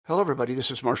Hello, everybody. This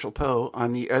is Marshall Poe.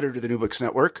 I'm the editor of the New Books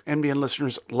Network. NBN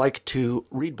listeners like to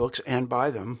read books and buy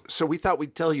them. So we thought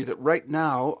we'd tell you that right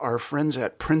now, our friends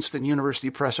at Princeton University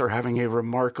Press are having a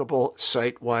remarkable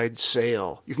site-wide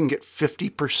sale. You can get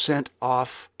 50%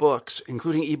 off books,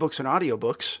 including ebooks and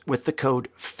audiobooks, with the code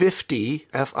 50,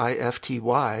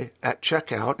 F-I-F-T-Y, at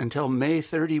checkout until May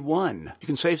 31. You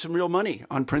can save some real money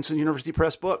on Princeton University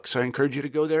Press books. I encourage you to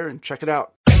go there and check it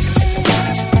out.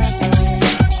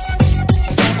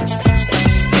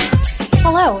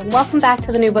 Hello, and welcome back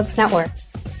to the New Books Network.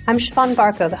 I'm Siobhan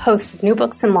Barco, the host of New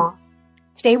Books in Law.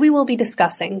 Today we will be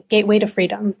discussing Gateway to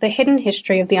Freedom, The Hidden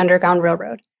History of the Underground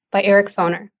Railroad by Eric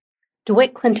Foner,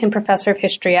 DeWitt Clinton Professor of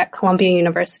History at Columbia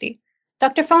University.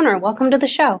 Dr. Foner, welcome to the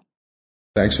show.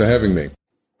 Thanks for having me.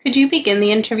 Could you begin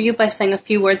the interview by saying a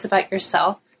few words about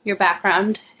yourself, your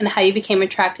background, and how you became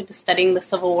attracted to studying the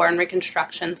Civil War and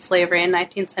Reconstruction, slavery in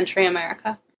 19th century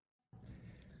America?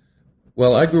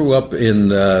 Well, I grew up in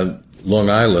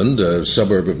Long Island, a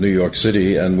suburb of New York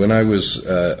City, and when I was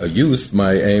a youth,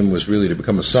 my aim was really to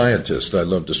become a scientist. I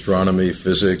loved astronomy,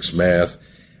 physics, math.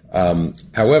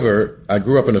 However, I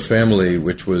grew up in a family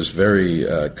which was very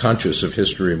conscious of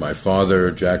history. My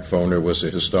father, Jack Foner, was a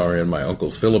historian. My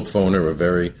uncle, Philip Foner, a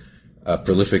very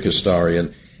prolific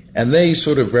historian. And they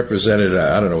sort of represented,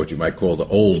 I don't know what you might call the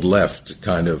old left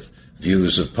kind of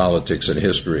views of politics and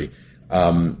history.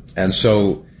 And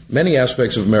so many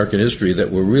aspects of American history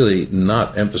that were really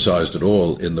not emphasized at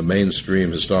all in the mainstream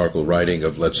historical writing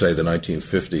of, let's say, the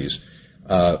 1950s,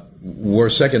 were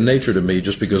second nature to me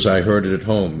just because I heard it at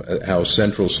home, how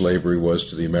central slavery was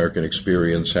to the American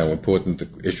experience, how important the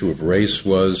issue of race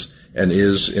was and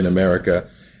is in America.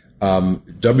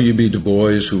 W.B. Du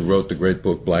Bois, who wrote the great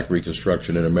book Black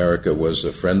Reconstruction in America, was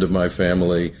a friend of my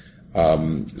family.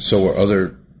 So were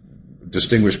other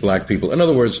distinguished black people. In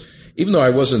other words, even though I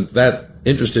wasn't that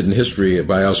interested in history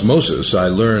by osmosis, I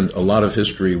learned a lot of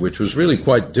history which was really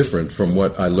quite different from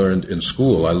what I learned in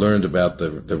school. I learned about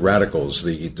the radicals,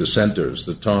 the dissenters,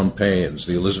 the Tom Paines,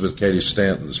 the Elizabeth Cady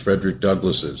Stantons, Frederick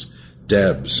Douglasses,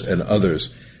 Debs, and others.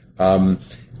 So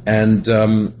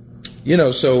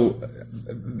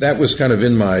that was kind of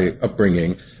in my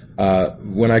upbringing.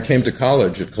 When I came to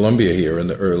college at Columbia here in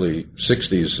the early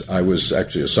 60s, I was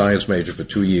actually a science major for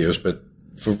 2 years, but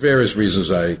for various reasons,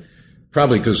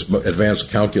 probably because advanced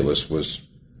calculus was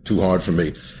too hard for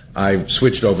me, I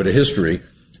switched over to history.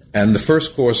 And the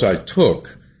first course I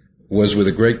took was with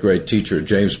a great teacher,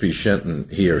 James P. Shenton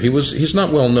here. He's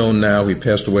not well known now. He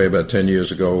passed away about 10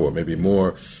 years ago or maybe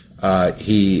more.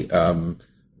 He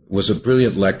was a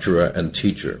brilliant lecturer and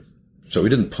teacher. So he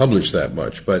didn't publish that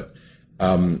much. But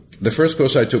the first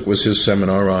course I took was his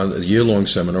seminar a year-long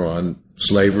seminar on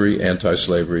slavery,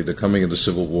 anti-slavery, the coming of the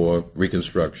Civil War,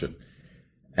 Reconstruction.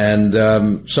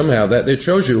 And somehow that it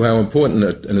shows you how important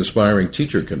an inspiring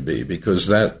teacher can be, because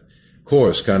that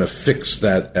course kind of fixed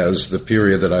that as the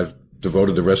period that I've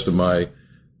devoted the rest of my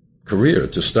career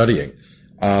to studying.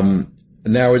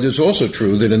 Now, it is also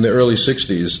true that in the early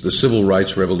 60s, the Civil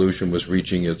Rights Revolution was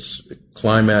reaching its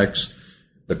climax.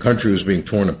 The country was being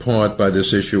torn apart by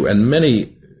this issue, and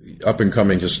many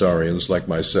up-and-coming historians like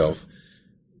myself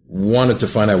wanted to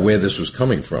find out where this was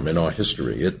coming from in our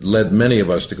history. It led many of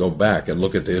us to go back and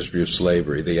look at the history of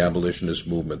slavery, the abolitionist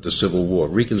movement, the Civil War,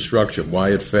 Reconstruction,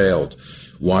 why it failed,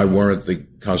 why weren't the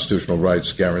constitutional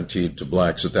rights guaranteed to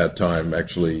blacks at that time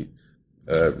actually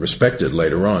respected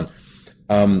later on.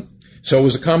 So it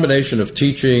was a combination of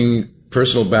teaching,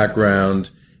 personal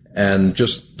background, and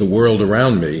just the world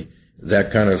around me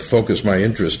that kind of focused my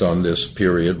interest on this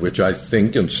period, which I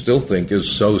think and still think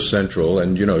is so central.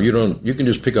 And, you can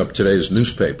just pick up today's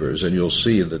newspapers and you'll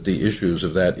see that the issues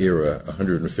of that era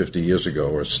 150 years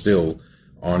ago are still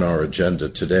on our agenda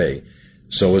today.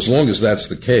 So as long as that's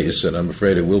the case, and I'm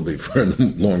afraid it will be for a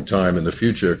long time in the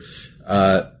future,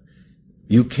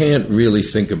 you can't really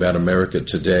think about America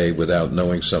today without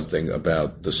knowing something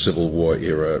about the Civil War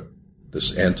era,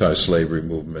 this anti-slavery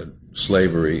movement,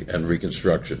 slavery, and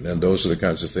Reconstruction. And those are the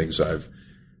kinds of things I've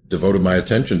devoted my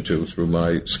attention to through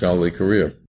my scholarly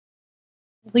career.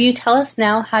 Will you tell us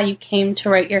now how you came to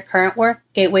write your current work,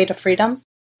 Gateway to Freedom?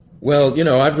 Well,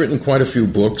 I've written quite a few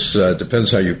books.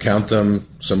 Depends how you count them.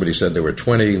 Somebody said there were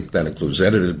 20. That includes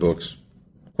edited books.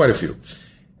 Quite a few.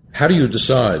 How do you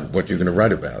decide what you're going to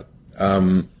write about?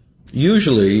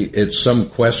 Usually it's some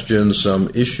question,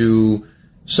 some issue,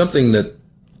 something that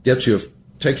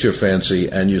takes your fancy,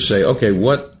 and you say, okay,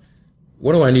 what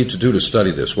do I need to do to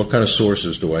study this? What kind of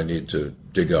sources do I need to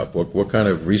dig up? What kind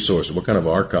of resources, what kind of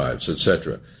archives,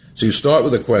 etc.? So you start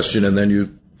with a question, and then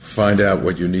you find out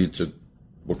what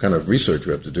kind of research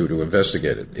you have to do to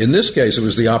investigate it. In this case, it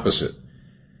was the opposite.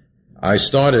 I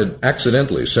started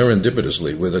accidentally,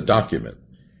 serendipitously, with a document.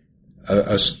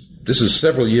 This is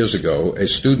several years ago.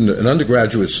 An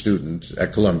undergraduate student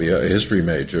at Columbia, a history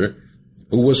major,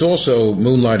 who was also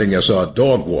moonlighting as our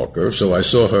dog walker, so I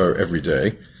saw her every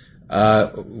day.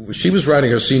 She was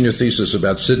writing her senior thesis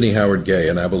about Sidney Howard Gay,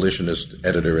 an abolitionist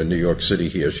editor in New York City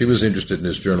here. She was interested in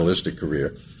his journalistic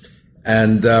career.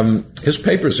 And his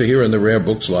papers are here in the Rare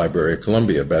Books Library at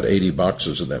Columbia, about 80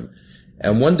 boxes of them.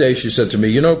 And one day she said to me,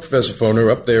 you know, Professor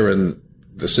Foner, up there in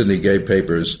the Sidney Gay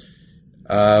papers,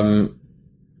 in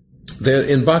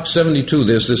box 72,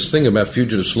 there's this thing about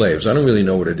fugitive slaves. I don't really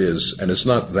know what it is, and it's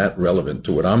not that relevant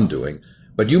to what I'm doing,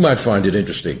 but you might find it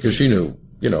interesting, because she knew,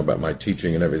 you know, about my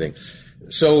teaching and everything.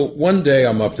 So one day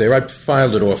I'm up there. I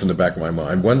filed it off in the back of my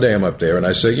mind. One day I'm up there, and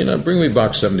I say, you know, bring me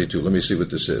box 72. Let me see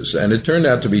what this is. And it turned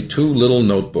out to be 2 little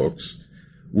notebooks,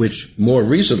 which more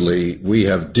recently we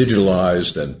have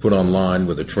digitalized and put online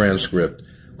with a transcript,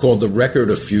 called The Record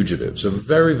of Fugitives, a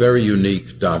very, very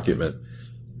unique document.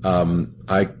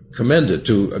 I commend it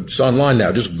to, it's online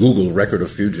now, just Google Record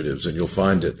of Fugitives and you'll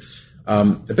find it.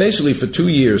 Basically for 2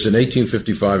 years in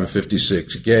 1855 and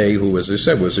 56, Gay, who, as I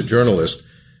said, was a journalist,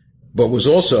 but was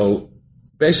also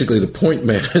basically the point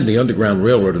man in the Underground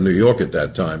Railroad in New York at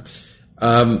that time,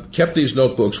 kept these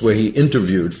notebooks where he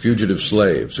interviewed fugitive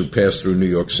slaves who passed through New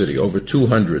York City, over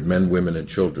 200 men, women, and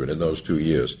children in those 2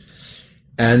 years.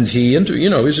 And he's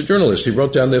a journalist. He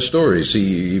wrote down their stories.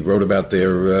 He wrote about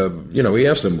their, he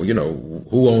asked them,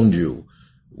 who owned you?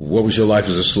 What was your life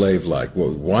as a slave like?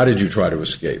 Well, why did you try to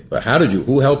escape?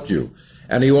 Who helped you?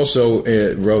 And he also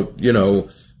wrote,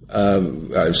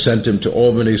 sent him to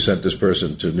Albany, sent this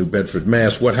person to New Bedford,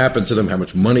 Mass. What happened to them? How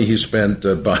much money he spent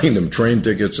buying them train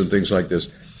tickets and things like this.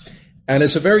 And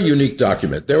it's a very unique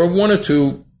document. There are 1 or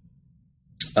 2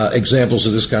 examples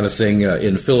of this kind of thing.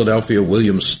 In Philadelphia,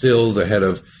 William Still, the head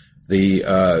of the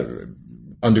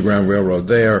Underground Railroad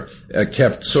there,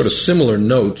 kept sort of similar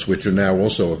notes, which are now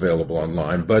also available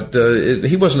online. But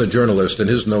he wasn't a journalist, and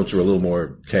his notes were a little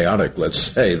more chaotic, let's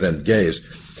say, than Gay's.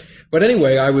 But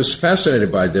anyway, I was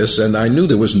fascinated by this, and I knew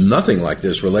there was nothing like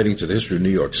this relating to the history of New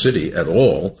York City at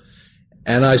all.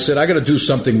 And I said, I got to do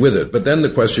something with it. But then the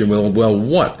question, well,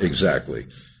 what exactly?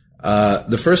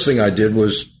 The first thing I did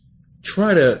was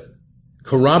try to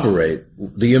corroborate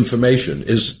the information.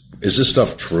 Is this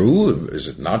stuff true? Is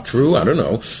it not true? I don't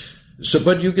know.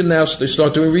 But you can now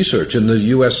start doing research in the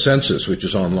U.S. Census, which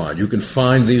is online. You can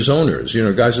find these owners.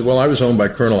 Guys said, well, I was owned by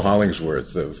Colonel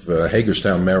Hollingsworth of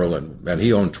Hagerstown, Maryland, and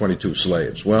he owned 22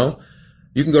 slaves. Well,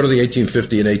 you can go to the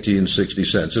 1850 and 1860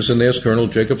 census, and there's Colonel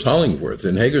Jacobs Hollingsworth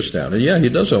in Hagerstown. And yeah, he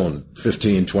does own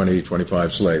 15, 20,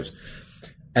 25 slaves.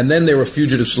 And then there were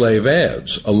fugitive slave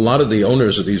ads. A lot of the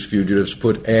owners of these fugitives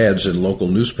put ads in local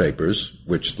newspapers,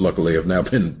 which luckily have now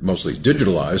been mostly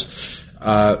digitalized.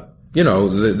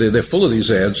 They're full of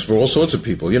these ads for all sorts of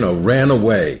people, ran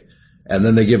away. And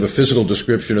then they give a physical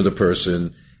description of the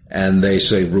person and they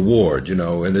say reward, and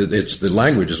the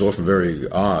language is often very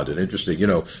odd and interesting,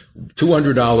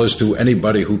 $200 to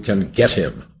anybody who can get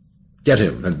him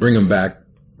and bring him back,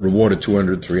 rewarded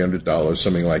 $200, $300,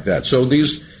 something like that.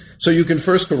 So you can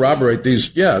first corroborate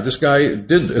these. Yeah, this guy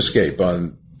did escape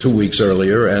on 2 weeks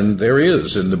earlier, and there he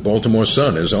is in the Baltimore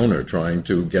Sun, his owner, trying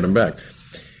to get him back.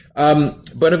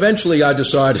 But eventually I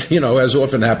decided, as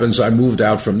often happens, I moved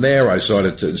out from there. I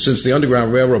started to, since the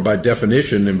Underground Railroad by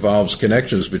definition involves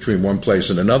connections between one place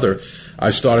and another, I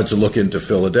started to look into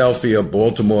Philadelphia,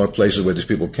 Baltimore, places where these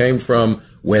people came from,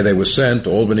 where they were sent,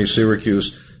 Albany,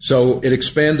 Syracuse. So it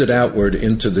expanded outward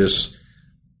into this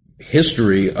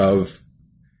history of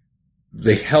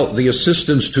the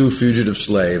assistance to fugitive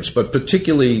slaves, but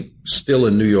particularly still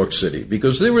in New York City,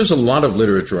 because there is a lot of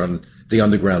literature on the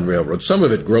Underground Railroad, some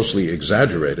of it grossly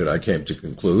exaggerated, I came to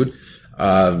conclude.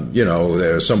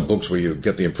 There are some books where you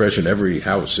get the impression every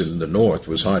house in the North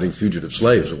was hiding fugitive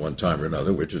slaves at one time or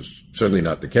another, which is certainly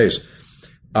not the case.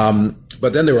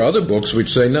 But then there are other books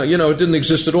which say, no, it didn't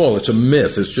exist at all. It's a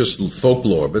myth. It's just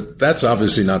folklore. But that's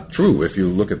obviously not true if you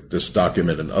look at this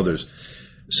document and others.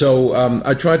 So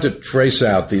I tried to trace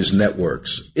out these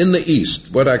networks in the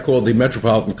East, what I call the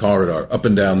metropolitan corridor, up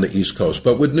and down the East Coast,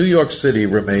 but with New York City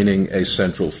remaining a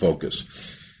central focus.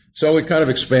 So it kind of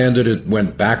expanded. It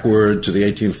went backward to the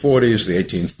 1840s, the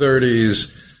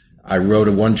 1830s. I wrote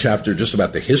one chapter just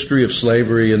about the history of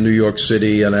slavery in New York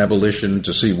City and abolition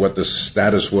to see what the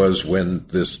status was when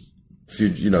this,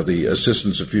 the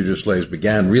assistance of fugitive slaves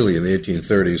began really in the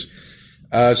 1830s.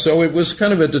 So it was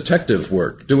kind of a detective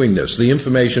work doing this. The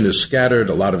information is scattered.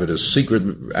 A lot of it is secret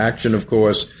action, of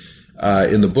course.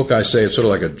 In the book, I say it's sort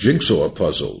of like a jigsaw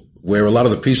puzzle where a lot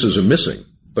of the pieces are missing,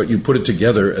 but you put it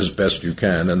together as best you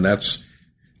can. And that's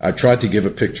I tried to give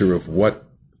a picture of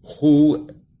who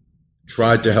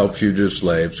tried to help fugitive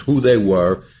slaves, who they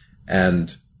were,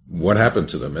 and what happened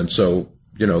to them. And so,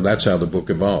 that's how the book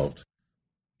evolved.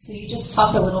 So you just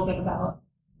talked a little bit about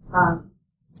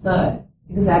the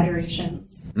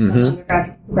exaggerations of the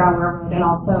Underground Railroad and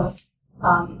also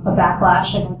a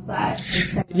backlash against that.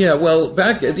 Yeah, well,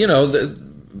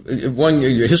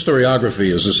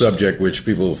 historiography is a subject which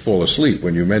people fall asleep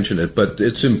when you mention it, but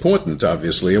it's important,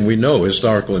 obviously, and we know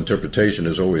historical interpretation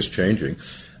is always changing.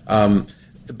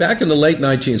 Back in the late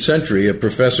 19th century, a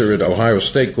professor at Ohio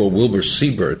State called Wilbur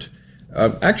Siebert,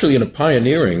 actually in a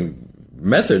pioneering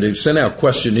method, he sent out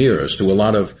questionnaires to a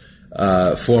lot of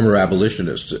former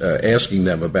abolitionists, asking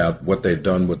them about what they'd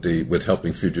done with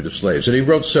helping fugitive slaves. And he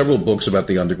wrote several books about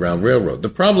the Underground Railroad. The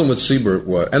problem with Siebert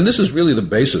was, and this is really the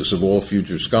basis of all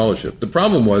fugitive scholarship, the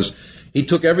problem was he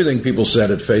took everything people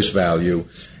said at face value,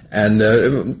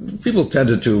 and people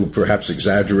tended to perhaps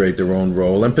exaggerate their own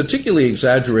role, and particularly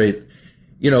exaggerate,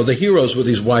 the heroes were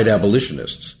these white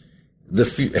abolitionists,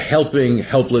 helping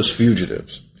helpless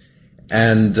fugitives.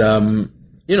 And,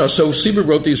 so Siebert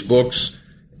wrote these books.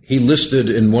 He listed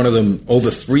in one of them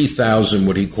over 3,000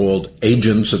 what he called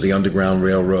agents of the Underground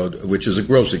Railroad, which is a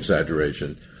gross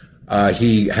exaggeration.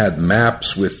 He had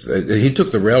maps he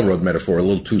took the railroad metaphor a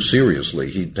little too seriously.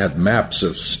 He had maps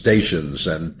of stations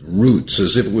and routes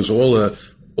as if it was all a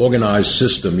organized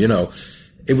system,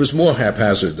 It was more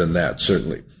haphazard than that,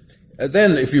 certainly.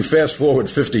 Then, if you fast forward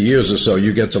 50 years or so,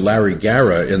 you get to Larry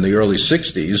Garrah in the early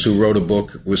 60s, who wrote a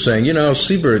book was saying,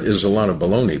 Siebert is a lot of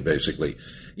baloney, basically.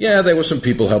 Yeah, there were some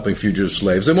people helping fugitive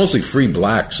slaves. They're mostly free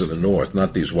blacks in the North,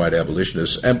 not these white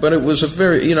abolitionists. But it was a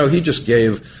very, he just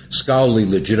gave scholarly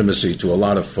legitimacy to a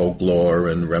lot of folklore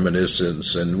and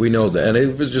reminiscence, and we know that. And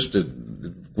it was just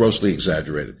grossly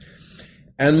exaggerated.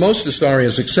 And most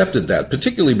historians accepted that,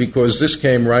 particularly because this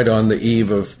came right on the eve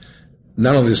of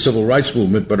not only the civil rights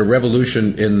movement, but a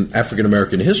revolution in African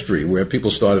American history where people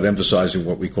started emphasizing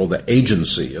what we call the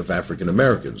agency of African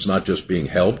Americans, not just being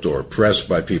helped or oppressed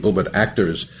by people, but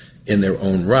actors in their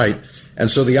own right. And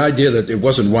so the idea that it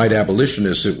wasn't white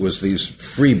abolitionists, it was these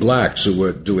free blacks who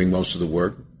were doing most of the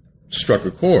work, struck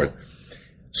a chord.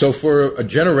 So for a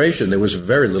generation, there was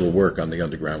very little work on the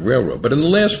Underground Railroad. But in the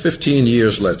last 15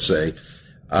 years, let's say,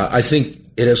 I think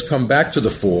it has come back to the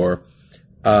fore,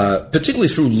 particularly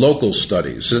through local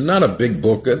studies. And not a big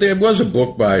book. There was a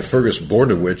book by Fergus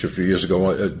Bordewich a few years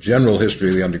ago, a general history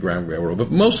of the Underground Railroad.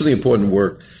 But most of the important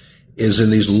work is in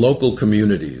these local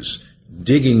communities,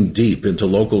 digging deep into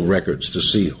local records to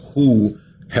see who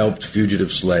helped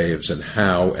fugitive slaves and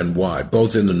how and why,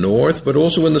 both in the North, but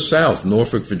also in the South,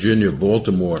 Norfolk, Virginia,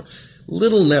 Baltimore,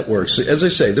 little networks. As I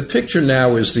say, the picture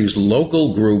now is these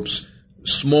local groups,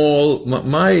 small.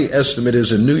 My estimate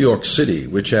is in New York City,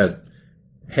 which had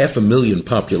 500,000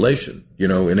 population, in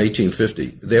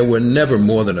 1850, there were never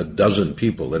more than a dozen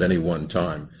people at any one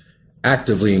time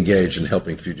actively engaged in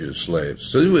helping fugitive slaves.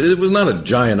 So it was not a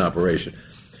giant operation.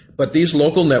 But these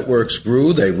local networks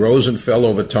grew. They rose and fell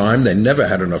over time. They never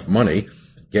had enough money.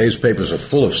 Gay's papers are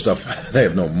full of stuff. They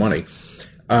have no money.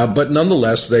 But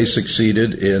nonetheless, they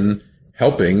succeeded in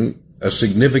helping a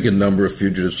significant number of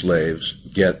fugitive slaves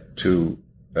get to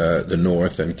the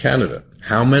North and Canada.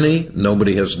 How many?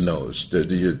 Nobody knows.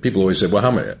 People always say, well,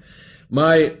 how many?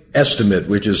 My estimate,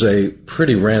 which is a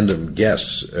pretty random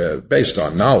guess based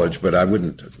on knowledge, but I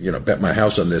wouldn't, bet my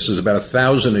house on this, is about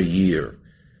 1,000 a year.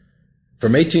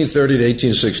 From 1830 to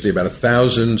 1860, about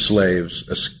 1,000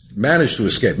 slaves managed to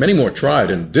escape. Many more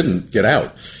tried and didn't get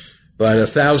out, but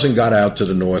 1,000 got out to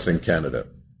the North and Canada.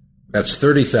 That's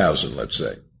 30,000, let's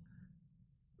say.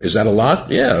 Is that a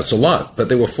lot? Yeah, it's a lot. But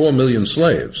there were 4 million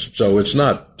slaves, so it's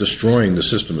not destroying the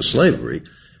system of slavery.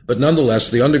 But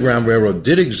nonetheless, the Underground Railroad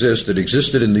did exist. It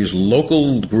existed in these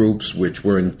local groups which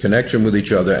were in connection with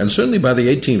each other. And certainly by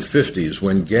the 1850s,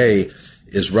 when Gay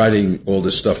is writing all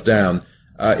this stuff down,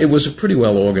 it was a pretty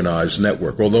well-organized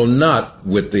network, although not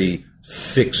with the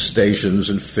fixed stations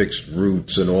and fixed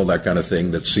routes and all that kind of thing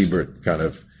that Siebert kind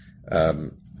of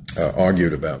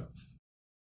argued about.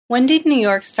 When did New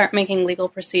York start making legal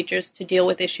procedures to deal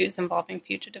with issues involving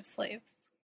fugitive slaves?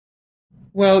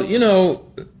 Well,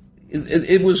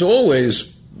 it was always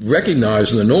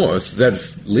recognized in the North that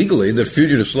legally that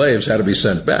fugitive slaves had to be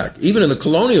sent back. Even in the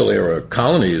colonial era,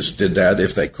 colonies did that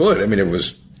if they could. I mean, it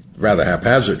was rather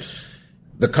haphazard.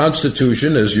 The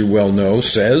Constitution, as you well know,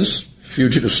 says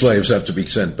fugitive slaves have to be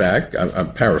sent back.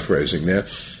 I'm paraphrasing there.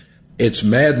 It's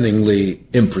maddeningly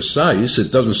imprecise.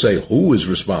 It doesn't say who is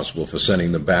responsible for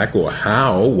sending them back or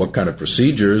how, what kind of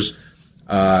procedures,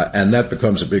 and that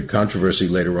becomes a big controversy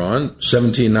later on.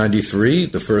 1793,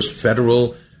 the first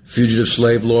federal fugitive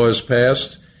slave law is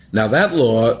passed. Now, that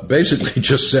law basically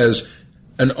just says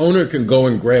an owner can go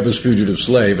and grab his fugitive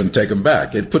slave and take him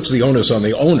back. It puts the onus on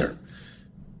the owner.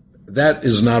 That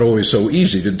is not always so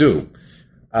easy to do.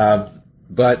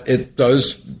 But it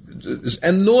does.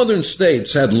 And northern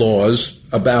states had laws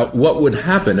about what would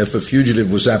happen if a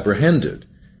fugitive was apprehended.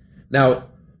 Now,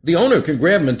 the owner can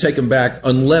grab him and take him back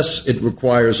unless it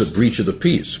requires a breach of the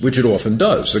peace, which it often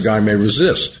does. The guy may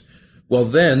resist. Well,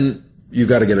 then you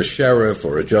got to get a sheriff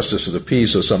or a justice of the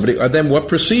peace or somebody. Or then what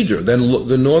procedure? Then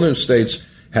the northern states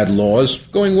had laws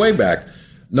going way back.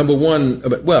 Number one,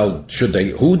 well,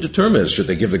 who determines? Should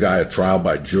they give the guy a trial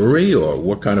by jury, or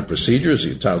what kind of procedure? Is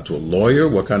he entitled to a lawyer?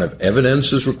 What kind of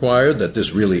evidence is required that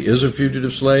this really is a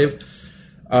fugitive slave?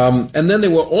 And then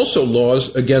there were also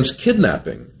laws against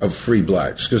kidnapping of free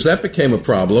blacks, because that became a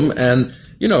problem. And,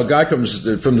 a guy comes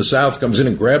from the South, comes in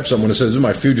and grabs someone and says, "This is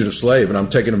my fugitive slave, and I'm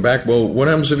taking him back." Well, what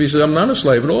happens if he says, "I'm not a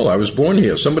slave at all. I was born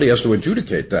here"? Somebody has to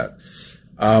adjudicate that.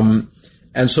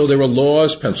 And so there are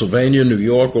laws, Pennsylvania, New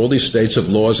York, all these states have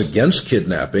laws against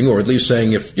kidnapping, or at least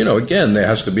saying if, again, there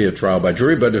has to be a trial by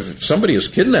jury. But if somebody is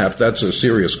kidnapped, that's a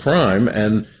serious crime.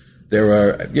 And there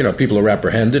are, people are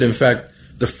apprehended. In fact,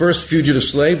 the first fugitive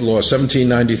slave law,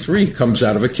 1793, comes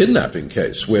out of a kidnapping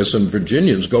case where some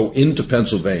Virginians go into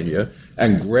Pennsylvania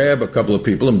and grab a couple of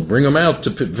people and bring them out to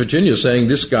Virginia saying,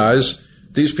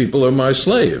 these people are my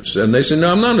slaves. And they say,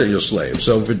 "No, I'm not your slave."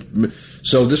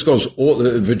 So this goes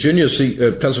Pennsylvania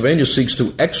seeks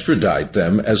to extradite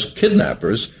them as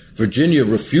kidnappers. Virginia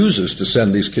refuses to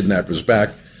send these kidnappers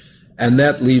back. And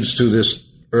that leads to this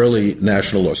early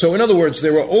national law. So in other words,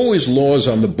 there are always laws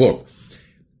on the book.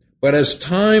 But as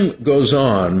time goes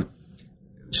on,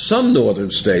 some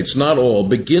northern states, not all,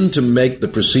 begin to make the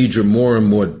procedure more and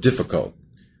more difficult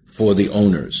for the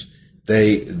owners.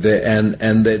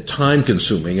 And they're time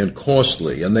consuming and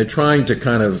costly, and they're trying to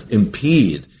kind of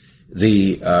impede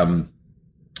the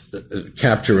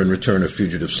capture and return of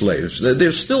fugitive slaves.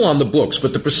 They're still on the books,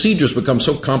 but the procedures become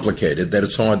so complicated that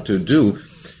it's hard to do.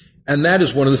 And that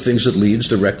is one of the things that leads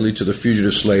directly to the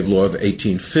Fugitive Slave Law of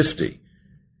 1850,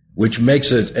 which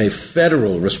makes it a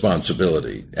federal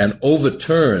responsibility and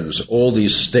overturns all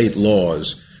these state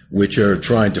laws which are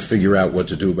trying to figure out what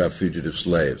to do about fugitive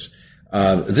slaves.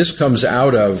 This comes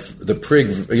out of the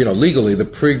Prigg, legally, the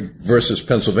Prigg versus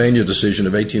Pennsylvania decision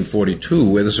of 1842,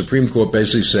 where the Supreme Court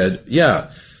basically said,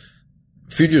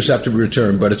 fugitives have to be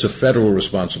returned, but it's a federal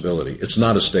responsibility. It's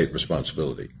not a state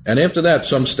responsibility. And after that,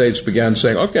 some states began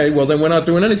saying, okay, well, then we're not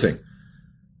doing anything.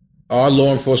 Our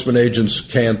law enforcement agents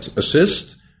can't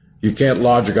assist. You can't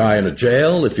lodge a guy in a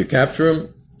jail if you capture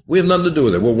him. We have nothing to do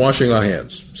with it. We're washing our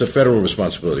hands. It's a federal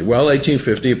responsibility. Well,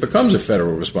 1850, it becomes a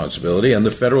federal responsibility, and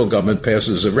the federal government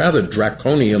passes a rather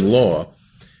draconian law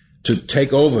to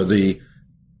take over the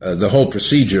whole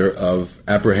procedure of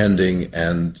apprehending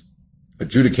and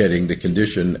adjudicating the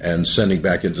condition and sending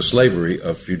back into slavery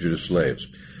of fugitive slaves.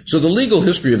 So the legal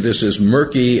history of this is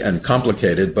murky and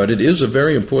complicated, but it is a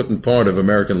very important part of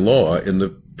American law in the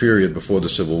period before the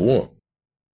Civil War.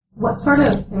 What sort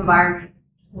of environment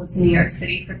was New York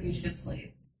City for fugitive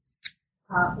slaves?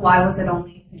 Why was it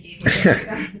only the gateway to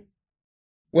freedom?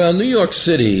 Well, New York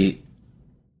City,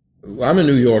 I'm a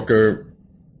New Yorker,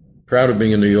 proud of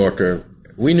being a New Yorker.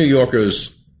 We New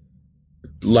Yorkers,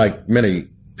 like many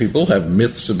people, have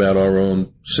myths about our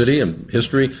own city and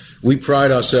history. We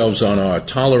pride ourselves on our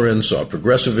tolerance, our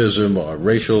progressivism, our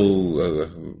racial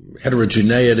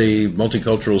heterogeneity,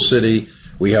 multicultural city.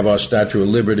 We have our Statue of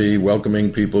Liberty,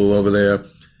 welcoming people over there.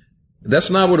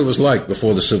 That's not what it was like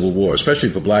before the Civil War, especially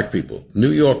for black people. New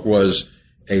York was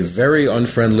a very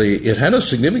unfriendly, it had a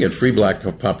significant free black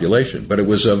population, but it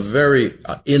was a very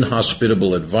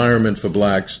inhospitable environment for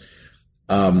blacks.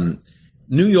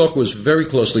 New York was very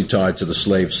closely tied to the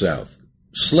slave South.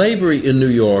 Slavery in New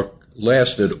York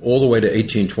lasted all the way to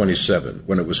 1827,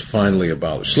 when it was finally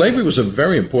abolished. Slavery was a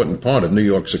very important part of New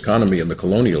York's economy in the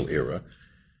colonial era.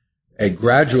 A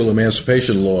gradual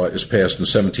emancipation law is passed in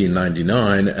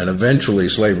 1799, and eventually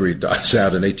slavery dies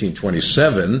out in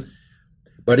 1827.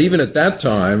 But even at that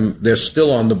time, there's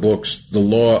still on the books the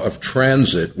law of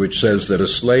transit, which says that a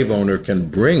slave owner can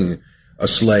bring a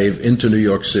slave into New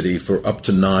York City for up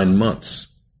to 9 months.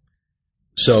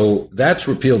 So that's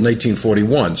repealed in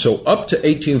 1841. So up to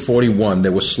 1841,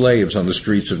 there were slaves on the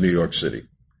streets of New York City,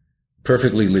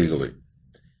 perfectly legally.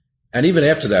 And even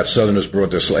after that, Southerners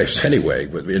brought their slaves anyway,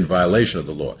 in violation of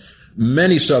the law.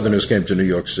 Many Southerners came to New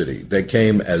York City. They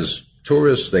came as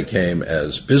tourists. They came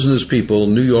as business people.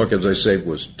 New York, as I say,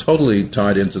 was totally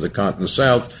tied into the Cotton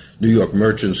South. New York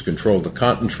merchants controlled the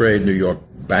cotton trade. New York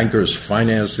bankers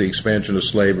financed the expansion of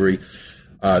slavery.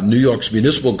 New York's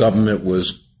municipal government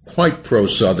was quite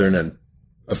pro-Southern and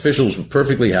officials were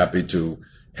perfectly happy to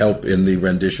help in the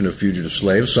rendition of fugitive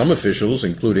slaves. Some officials,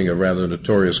 including a rather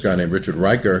notorious guy named Richard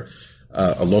Riker,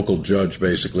 a local judge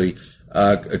basically,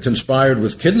 conspired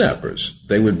with kidnappers.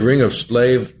 They would bring a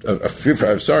free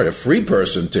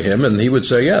person to him, and he would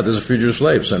say, yeah, there's a fugitive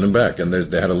slave, send him back. And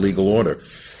they had a legal order.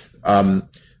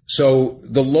 So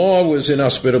the law was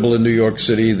inhospitable in New York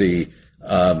City. The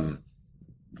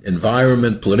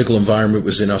political environment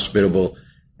was inhospitable.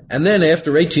 And then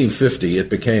after 1850, it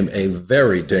became a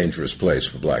very dangerous place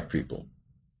for black people.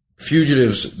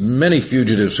 Many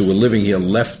fugitives who were living here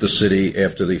left the city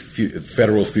after the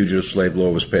federal fugitive slave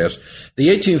law was passed. The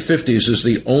 1850s is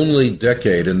the only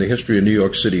decade in the history of New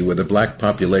York City where the black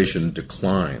population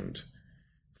declined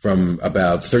from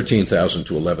about 13,000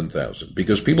 to 11,000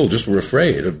 because people just were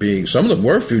afraid of some of them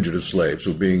were fugitive slaves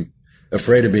who were being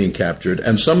afraid of being captured,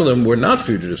 and some of them were not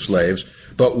fugitive slaves,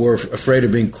 but were afraid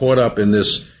of being caught up in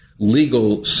this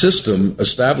legal system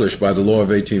established by the law of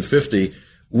 1850,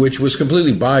 which was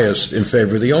completely biased in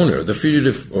favor of the owner. The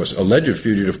fugitive or alleged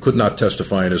fugitive could not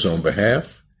testify in his own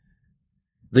behalf.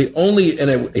 He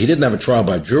didn't have a trial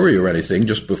by jury or anything,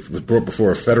 just was brought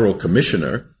before a federal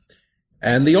commissioner.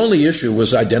 And the only issue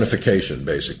was identification,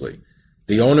 basically.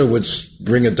 The owner would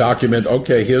bring a document,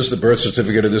 okay, here's the birth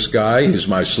certificate of this guy, he's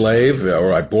my slave,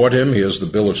 or I bought him, here's the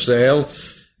bill of sale.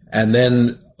 And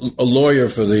then a lawyer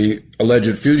for the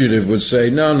alleged fugitive would say,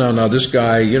 no, this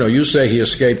guy, you say he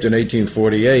escaped in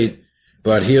 1848,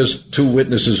 but here's two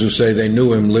witnesses who say they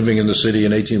knew him living in the city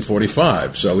in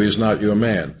 1845, so he's not your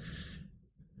man.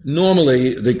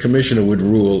 Normally, the commissioner would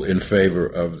rule in favor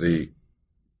of the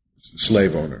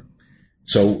slave owner.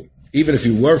 So even if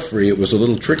you were free, it was a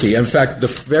little tricky. In fact,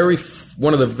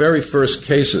 one of the very first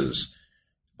cases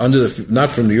not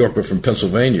from New York, but from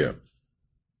Pennsylvania,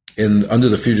 under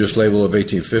the Fugitive Slave Law of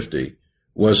 1850,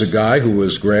 was a guy who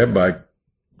was grabbed by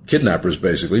kidnappers,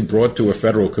 basically, brought to a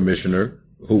federal commissioner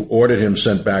who ordered him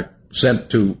sent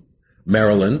to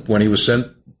Maryland.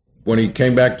 When he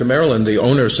came back to Maryland, the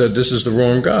owner said, "This is the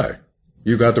wrong guy.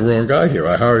 You got the wrong guy here.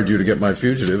 I hired you to get my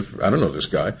fugitive. I don't know this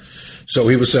guy." So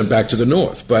he was sent back to the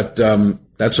North, but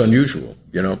that's unusual,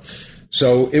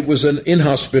 So it was an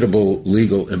inhospitable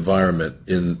legal environment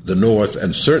in the North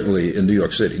and certainly in New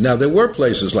York City. Now, there were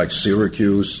places like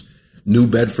Syracuse, New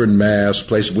Bedford, Mass.,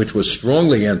 place which was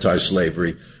strongly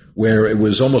anti-slavery, where it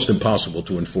was almost impossible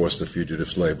to enforce the fugitive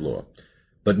slave law.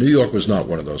 But New York was not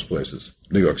one of those places,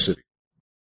 New York City.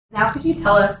 Now, could you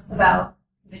tell us about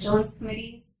vigilance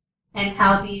committees and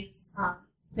how these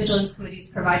vigilance committees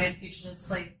provided fugitive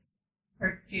slaves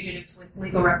or fugitives with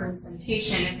legal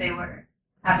representation if they were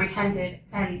apprehended,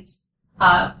 and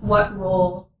what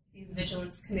role these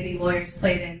vigilance committee lawyers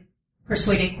played in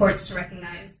persuading courts to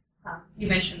recognize, you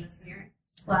mentioned this in your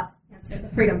last answer,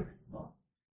 the freedom principle?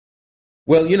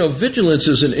 Well, vigilance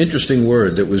is an interesting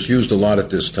word that was used a lot at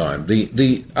this time.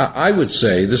 I would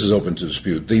say, this is open to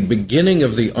dispute, the beginning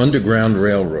of the Underground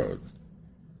Railroad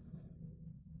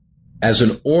as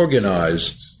an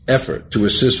organized effort to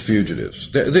assist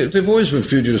fugitives. There've always been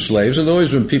fugitive slaves, and there've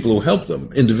always been people who helped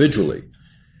them individually.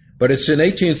 But it's in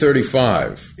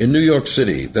 1835 in New York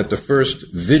City that the first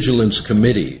vigilance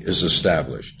committee is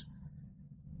established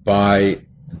by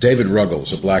David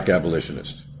Ruggles, a black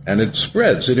abolitionist. And it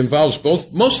spreads. It involves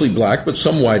mostly black, but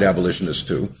some white abolitionists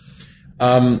too.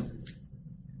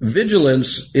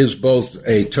 Vigilance is both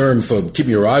a term for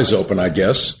keeping your eyes open, I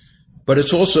guess, but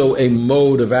it's also a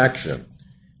mode of action.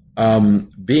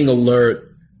 Being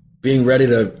alert, being ready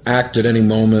to act at any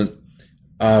moment.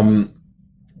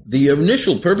 The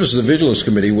initial purpose of the Vigilance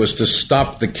Committee was to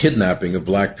stop the kidnapping of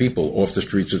black people off the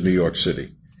streets of New York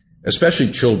City,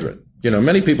 especially children.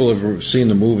 Many people have seen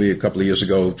the movie a couple of years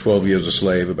ago, 12 Years a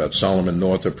Slave, about Solomon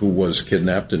Northup, who was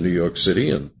kidnapped in New York City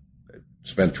and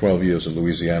spent 12 years in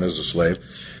Louisiana as a slave.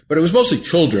 But it was mostly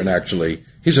children, actually.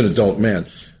 He's an adult man,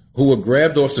 who were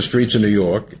grabbed off the streets of New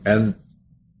York and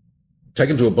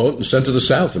taken to a boat and sent to the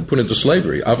South and put into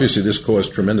slavery. Obviously, this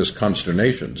caused tremendous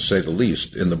consternation, to say the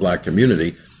least, in the black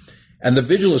community. And the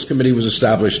Vigilance Committee was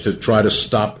established to try to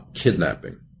stop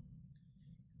kidnapping.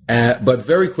 But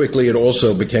very quickly, it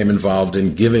also became involved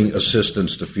in giving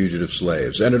assistance to fugitive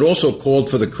slaves. And it also called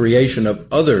for the creation of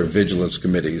other vigilance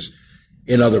committees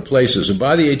in other places. And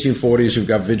by the 1840s, you've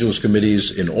got vigilance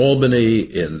committees in Albany,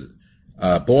 in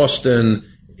Boston,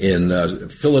 in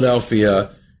Philadelphia,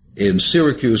 in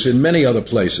Syracuse, in many other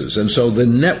places. And so the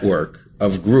network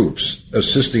of groups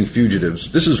assisting fugitives,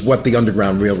 this is what the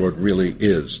Underground Railroad really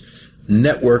is.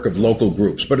 Network of local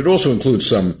groups, but it also includes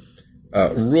some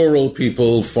rural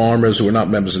people, farmers who are not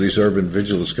members of these urban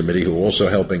vigilance committee who are also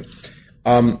helping.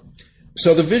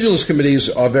 So the vigilance committees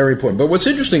are very important. But what's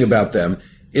interesting about them,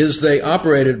 is they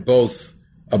operated both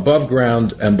above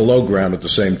ground and below ground at the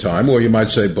same time, or you might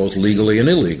say both legally and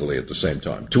illegally at the same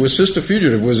time. To assist a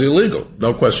fugitive was illegal,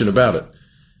 no question about it.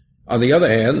 On the other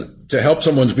hand, to help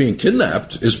someone's being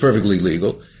kidnapped is perfectly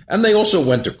legal. And they also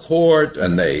went to court,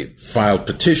 and they filed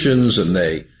petitions, and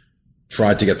they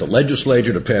tried to get the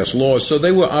legislature to pass laws. So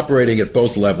they were operating at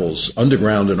both levels,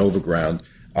 underground and overground,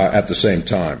 at the same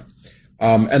time.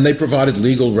 And they provided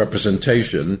legal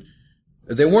representation.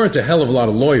 There weren't a hell of a lot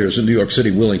of lawyers in New York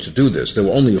City willing to do this. There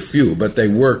were only a few, but they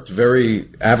worked very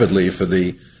avidly for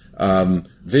the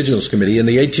Vigilance Committee. In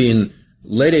the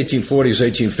late 1840s,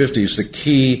 1850s, the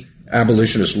key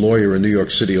abolitionist lawyer in New York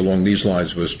City along these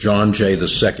lines was John Jay II,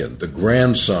 the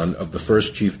grandson of the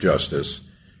first Chief Justice,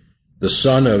 the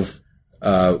son of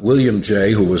William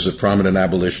Jay, who was a prominent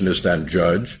abolitionist and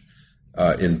judge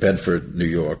in Bedford, New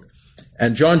York,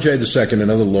 and John Jay II,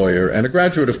 another lawyer and a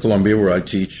graduate of Columbia, where I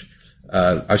teach.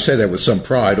 I say that with some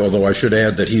pride, although I should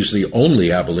add that he's the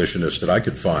only abolitionist that I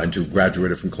could find who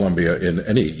graduated from Columbia in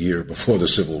any year before the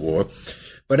Civil War.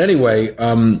 But anyway,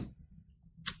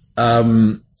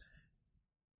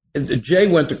 Jay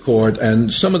went to court,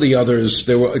 and some of the others,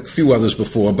 there were a few others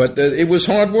before, but it was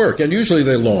hard work, and usually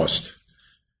they lost.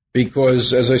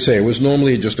 Because, as I say, it was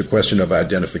normally just a question of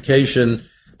identification,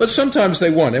 but sometimes they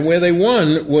won. And where they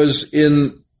won was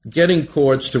in getting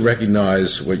courts to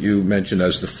recognize what you mentioned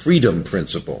as the freedom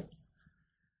principle.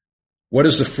 What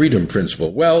is the freedom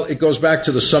principle? Well, it goes back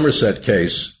to the Somerset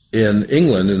case in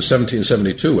England in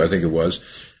 1772, I think it was,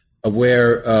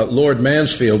 where Lord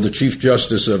Mansfield, the Chief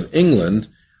Justice of England,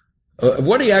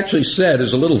 what he actually said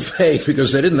is a little vague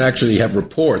because they didn't actually have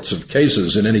reports of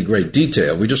cases in any great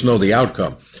detail. We just know the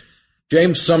outcome.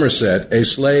 James Somerset, a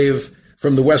slave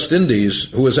from the West Indies,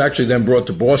 who was actually then brought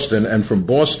to Boston, and from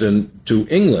Boston to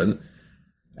England.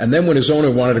 And then when his owner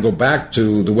wanted to go back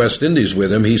to the West Indies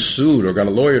with him, he sued or got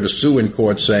a lawyer to sue in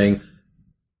court saying,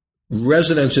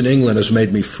 residence in England has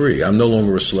made me free. I'm no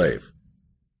longer a slave.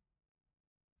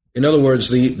 In other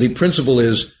words, the principle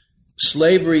is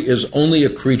slavery is only a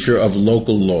creature of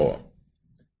local law.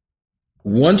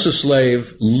 Once a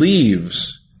slave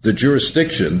leaves the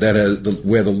jurisdiction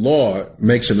where the law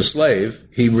makes him a slave,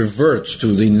 he reverts to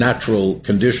the natural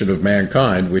condition of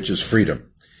mankind, which is freedom.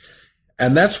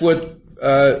 And that's what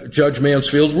Judge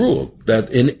Mansfield ruled,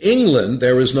 that in England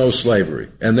there is no slavery,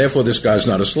 and therefore this guy's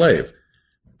not a slave.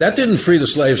 That didn't free the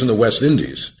slaves in the West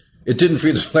Indies. It didn't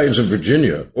free the slaves in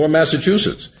Virginia or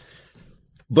Massachusetts.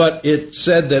 But it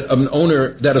said that an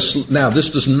owner, now this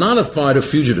does not apply to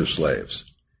fugitive slaves.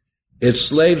 It's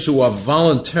slaves who are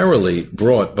voluntarily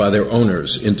brought by their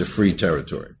owners into free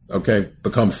territory, okay,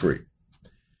 become free.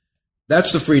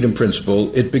 That's the freedom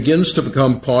principle. It begins to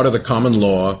become part of the common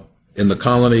law in the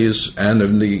colonies and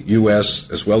in the U.S.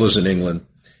 as well as in England.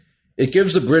 It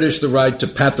gives the British the right to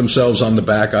pat themselves on the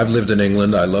back. I've lived in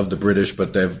England. I love the British,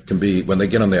 but they can be, when they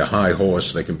get on their high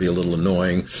horse, they can be a little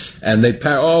annoying. And they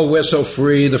pat, oh, we're so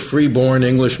free, the free-born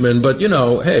Englishmen. But, you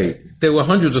know, hey, there were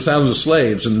hundreds of thousands of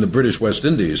slaves in the British West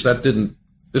Indies.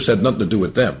 This had nothing to do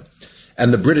with them.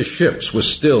 And the British ships were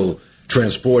still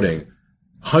transporting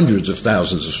hundreds of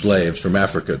thousands of slaves from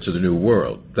Africa to the New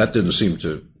World. That didn't seem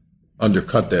to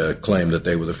undercut their claim that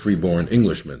they were the free-born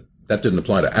Englishmen. That didn't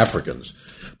apply to Africans.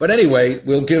 But anyway,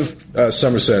 we'll give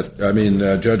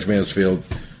Judge Mansfield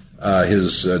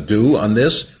his due on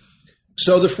this.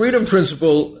 So the freedom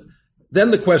principle,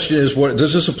 then the question is, what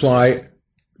does this apply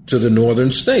to the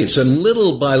northern states? And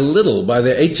little by little, by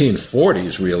the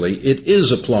 1840s, really, it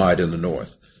is applied in the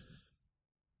North,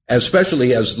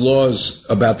 especially as laws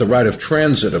about the right of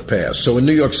transit are passed. So in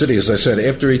New York City, as I said,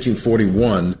 after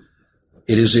 1841,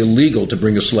 it is illegal to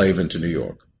bring a slave into New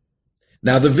York.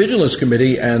 Now, the Vigilance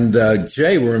Committee and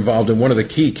Jay were involved in one of the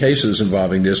key cases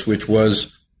involving this, which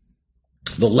was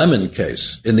the Lemon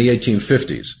case in the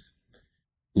 1850s.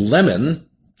 Lemon,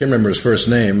 can't remember his first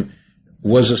name,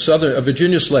 was a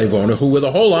Virginia slave owner who, with a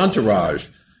whole entourage,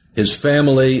 his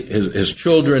family, his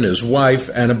children, his wife,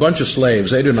 and a bunch of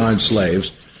slaves, 8 or 9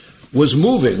 slaves, was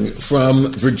moving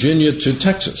from Virginia to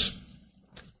Texas.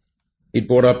 He'd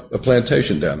bought up a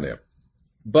plantation down there.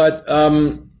 But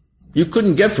you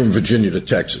couldn't get from Virginia to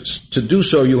Texas. To do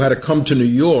so, you had to come to New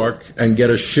York and get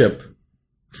a ship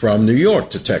from New York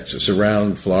to Texas,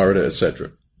 around Florida,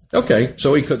 etc. Okay,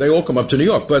 so they all come up to New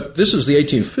York. But this is the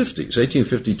 1850s,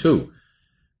 1852.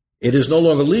 It is no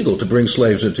longer legal to bring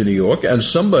slaves into New York, and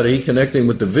somebody connecting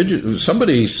with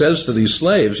somebody says to these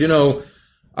slaves, you know,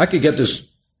 I could get this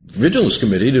Vigilance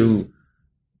Committee to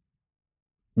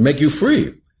make you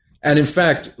free. And in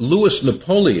fact, Louis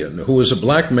Napoleon, who is a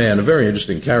black man, a very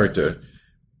interesting character,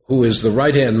 who is the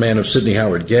right-hand man of Sidney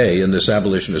Howard Gay in this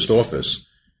abolitionist office,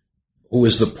 who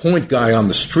is the point guy on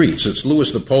the streets. It's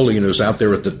Louis Napoleon who's out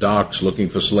there at the docks looking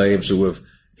for slaves who have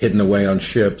hidden away on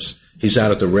ships. He's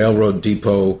out at the railroad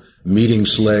depot meeting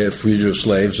fugitive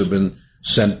slaves who have been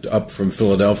sent up from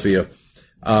Philadelphia.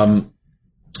 Napoleon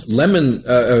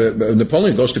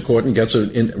goes to court and gets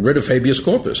rid of habeas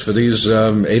corpus for these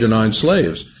 8 or 9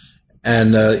 slaves.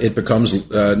 And it becomes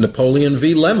Napoleon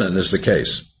v. Lemon is the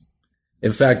case.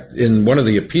 In fact, in one of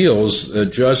the appeals,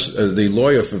 the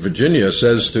lawyer for Virginia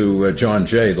says to John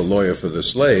Jay, the lawyer for the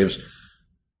slaves,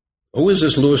 who is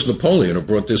this Louis Napoleon who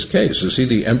brought this case? Is he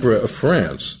the Emperor of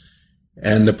France?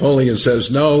 And Napoleon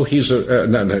says, no,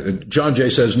 John Jay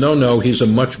says, no, he's a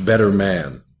much better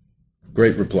man.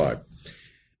 Great reply.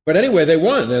 But anyway, they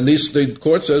won, and the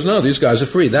court says, no, these guys are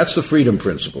free. That's the freedom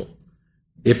principle.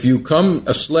 If you come,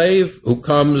 a slave who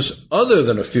comes other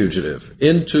than a fugitive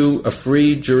into a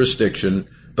free jurisdiction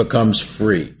becomes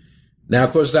free. Now,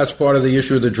 of course, that's part of the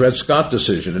issue of the Dred Scott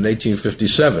decision in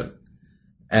 1857,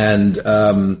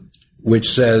 and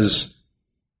which says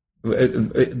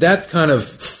that kind of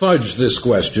fudged this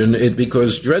question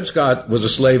because Dred Scott was a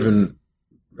slave in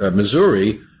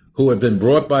Missouri who had been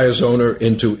brought by his owner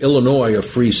into Illinois, a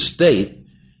free state,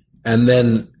 and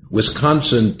then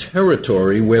Wisconsin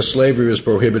territory where slavery was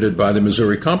prohibited by the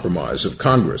Missouri Compromise of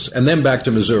Congress, and then back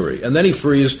to Missouri. And then he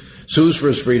sues for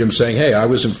his freedom saying, hey, I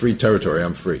was in free territory,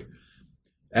 I'm free.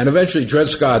 And eventually Dred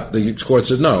Scott, the court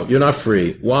said, no, you're not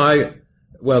free. Why?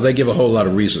 Well, they give a whole lot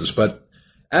of reasons. But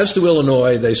as to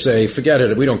Illinois, they say, forget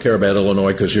it, we don't care about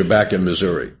Illinois because you're back in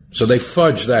Missouri. So they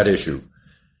fudge that issue.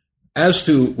 As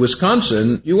to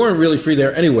Wisconsin, you weren't really free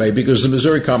there anyway because the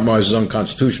Missouri Compromise is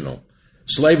unconstitutional.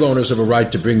 Slave owners have a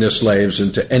right to bring their slaves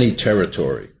into any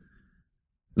territory.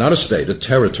 Not a state, a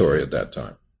territory at that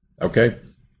time. Okay?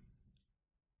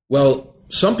 Well,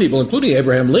 some people, including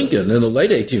Abraham Lincoln in the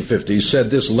late 1850s, said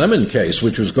this Lemon case,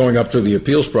 which was going up through the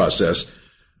appeals process,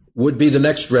 would be the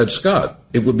next Dred Scott.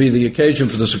 It would be the occasion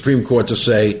for the Supreme Court to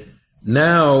say,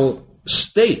 now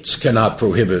states cannot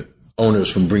prohibit owners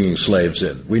from bringing slaves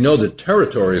in. We know that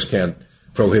territories can't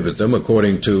prohibit them,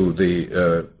 according to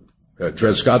the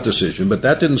Dred Scott decision, but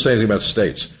that didn't say anything about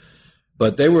states.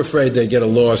 But they were afraid they'd get a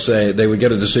law saying, they would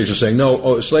get a decision saying,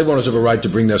 no, slave owners have a right to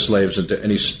bring their slaves into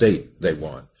any state they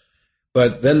want.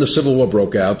 But then the Civil War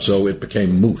broke out, so it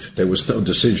became moot. There was no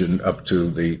decision up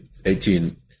to the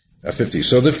 1850s.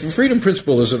 So the freedom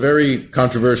principle is a very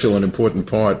controversial and important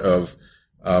part of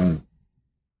the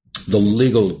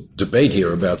legal debate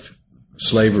here about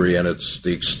slavery and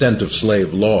the extent of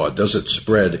slave law. Does it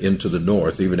spread into the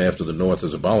North even after the North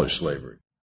has abolished slavery?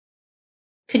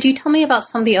 Could you tell me about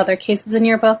some of the other cases in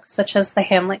your book, such as the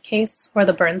Hamlet case or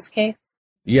the Burns case?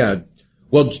 Yeah.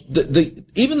 Well,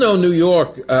 even though New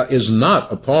York is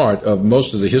not a part of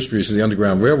most of the histories of the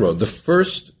Underground Railroad, the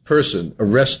first person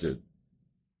arrested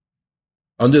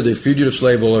under the Fugitive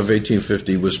Slave Law of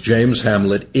 1850 was James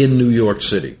Hamlet in New York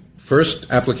City. First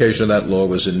application of that law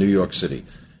was in New York City.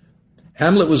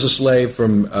 Hamlet was a slave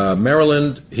from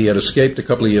Maryland. He had escaped a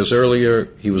couple of years earlier.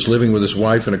 He was living with his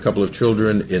wife and a couple of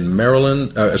children in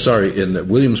in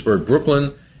Williamsburg,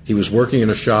 Brooklyn. He was working in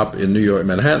a shop in New York,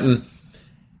 Manhattan.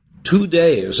 2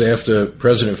 days after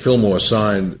President Fillmore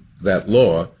signed that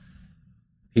law,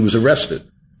 he was arrested.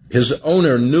 His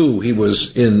owner knew he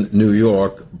was in New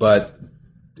York, but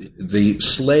the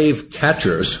slave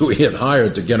catchers who he had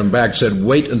hired to get him back said,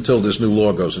 wait until this new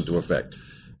law goes into effect.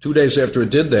 2 days after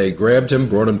it did, they grabbed him,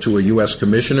 brought him to a U.S.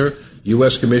 commissioner.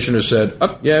 U.S. commissioner said,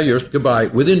 you're goodbye.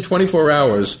 Within 24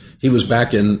 hours, he was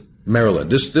back in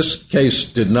Maryland. This case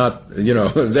did not,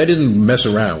 they didn't mess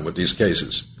around with these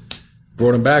cases.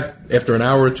 Brought him back. After an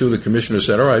hour or two, the commissioner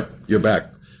said, all right, you're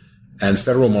back. And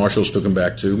federal marshals took him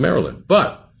back to Maryland.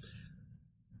 But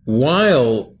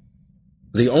while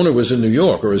the owner was in New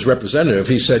York, or his representative,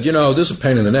 he said, this is a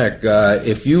pain in the neck.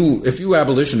 If you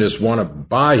abolitionists want to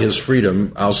buy his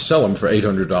freedom, I'll sell him for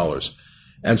 $800.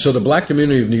 And so the black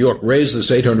community of New York raised this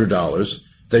 $800.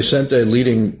 They sent a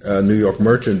leading New York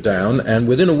merchant down, and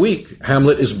within a week,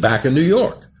 Hamlet is back in New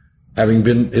York,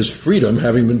 his freedom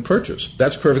having been purchased.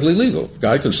 That's perfectly legal.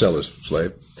 Guy can sell his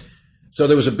slave. So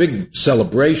there was a big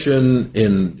celebration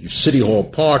in City Hall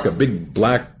Park, a big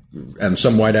black and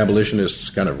some white abolitionists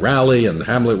kind of rally, and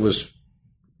Hamlet was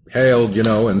hailed,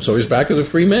 and so he's back as a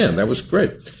free man. That was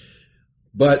great.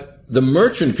 But the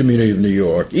merchant community of New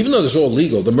York, even though this was all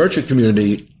legal, the merchant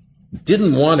community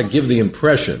didn't want to give the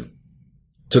impression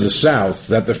to the South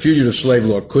that the fugitive slave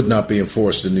law could not be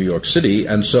enforced in New York City,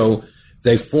 and so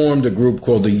they formed a group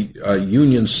called the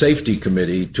Union Safety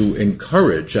Committee to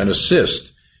encourage and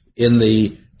assist in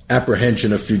the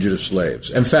apprehension of fugitive slaves.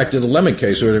 In fact, in the Lemon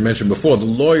case, I already mentioned before, the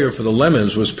lawyer for the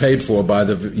Lemons was paid for by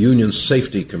the Union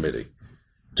Safety Committee.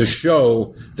 to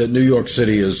show that New York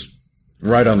City is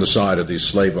right on the side of these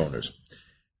slave owners.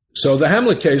 So the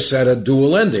Hamlet case had a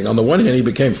dual ending. On the one hand, he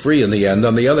became free in the end.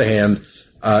 On the other hand,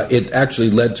 it actually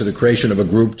led to the creation of a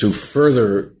group to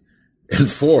further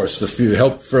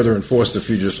help further enforce the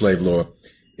fugitive slave law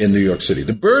in New York City.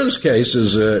 The Burns case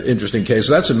is an interesting case.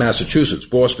 That's in Massachusetts,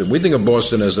 Boston. We think of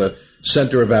Boston as a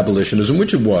center of abolitionism,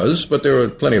 which it was, but there were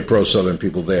plenty of pro-Southern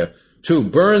people there, too.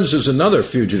 Burns is another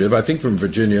fugitive, I think from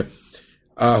Virginia,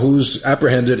 who's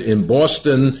apprehended in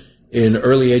Boston in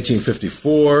early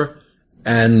 1854.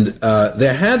 And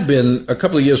there had been, a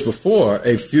couple of years before,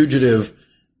 a fugitive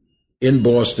in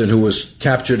Boston who was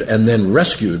captured and then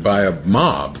rescued by a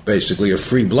mob, basically, of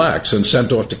free blacks and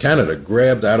sent off to Canada,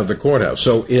 grabbed out of the courthouse.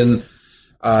 So in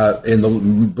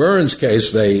the Burns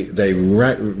case, they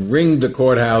ringed the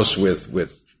courthouse with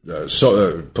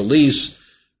police.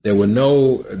 There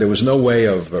was no way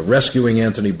of rescuing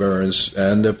Anthony Burns,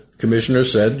 and the commissioner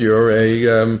said, "You're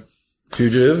a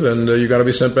fugitive, and you got to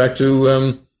be sent back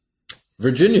to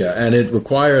Virginia." And it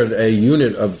required a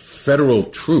unit of federal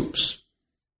troops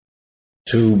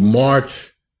to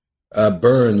march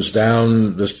Burns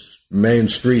down the main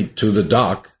street to the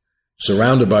dock,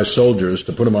 surrounded by soldiers,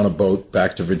 to put him on a boat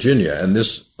back to Virginia. And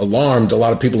this alarmed a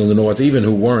lot of people in the North, even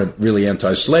who weren't really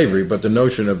anti-slavery, but the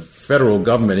notion of federal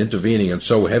government intervening in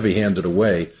so heavy-handed a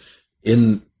way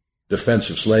in defense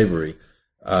of slavery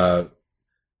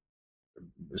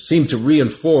seemed to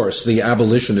reinforce the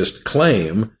abolitionist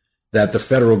claim that the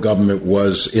federal government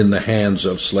was in the hands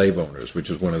of slave owners, which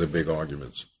is one of the big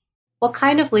arguments. What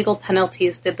kind of legal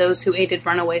penalties did those who aided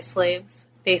runaway slaves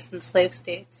face in slave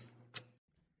states?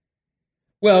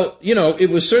 Well, it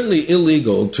was certainly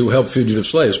illegal to help fugitive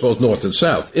slaves, both North and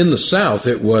South. In the South,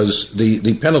 it was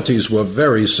the penalties were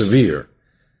very severe,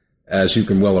 as you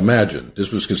can well imagine.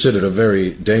 This was considered a very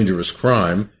dangerous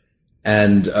crime,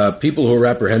 and people who were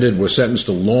apprehended were sentenced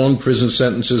to long prison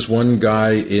sentences. One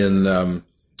guy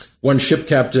one ship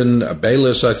captain,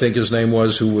 Bayliss, I think his name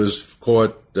was, who was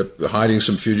caught hiding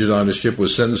some fugitives on his ship,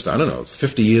 was sentenced,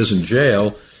 50 years in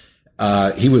jail.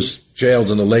 He was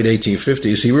jailed in the late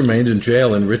 1850s. He remained in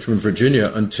jail in Richmond,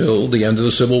 Virginia until the end of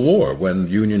the Civil War, when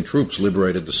Union troops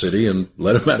liberated the city and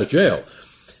let him out of jail.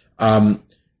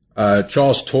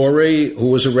 Charles Torrey, who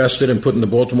was arrested and put in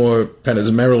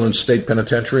the Maryland State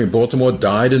Penitentiary in Baltimore,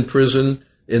 died in prison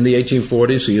in the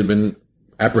 1840s. He had been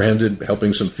apprehended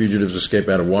helping some fugitives escape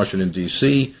out of Washington,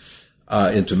 D.C.,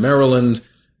 into Maryland.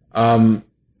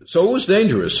 So it was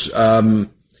dangerous.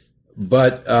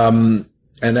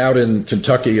 And out in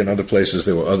Kentucky and other places,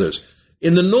 there were others.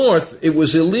 In the North, it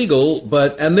was illegal,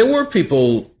 and there were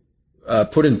people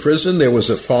put in prison. There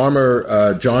was a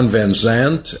farmer, John Van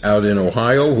Zandt, out in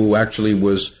Ohio, who actually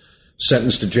was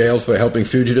sentenced to jail for helping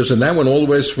fugitives, and that went all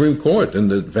the way to Supreme Court in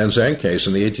the Van Zandt case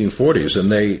in the 1840s,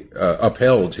 and they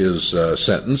upheld his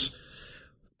sentence.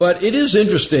 But it is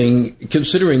interesting,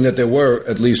 considering that there were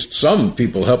at least some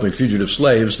people helping fugitive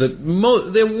slaves, that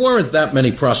there weren't that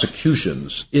many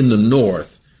prosecutions in the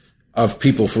North of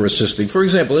people for assisting. For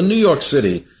example, in New York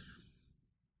City,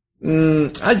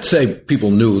 I'd say people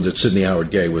knew that Sidney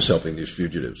Howard Gay was helping these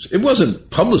fugitives. It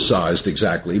wasn't publicized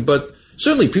exactly, but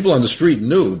certainly people on the street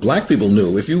knew. Black people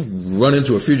knew. If you run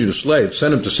into a fugitive slave,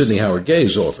 send him to Sidney Howard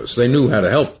Gay's office. They knew how to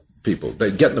help people.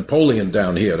 They'd get Napoleon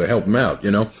down here to help him out,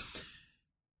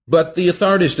 But the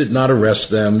authorities did not arrest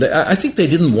them. I think they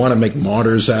didn't want to make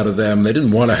martyrs out of them. They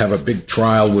didn't want to have a big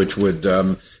trial, which would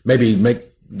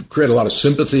create a lot of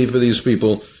sympathy for these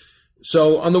people.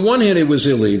 So on the one hand, it was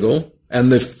illegal,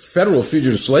 and the federal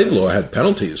fugitive slave law had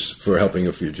penalties for helping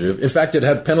a fugitive. In fact, it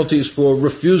had penalties for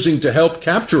refusing to help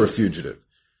capture a fugitive.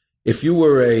 If you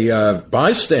were a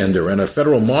bystander and a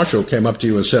federal marshal came up to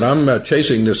you and said, "I'm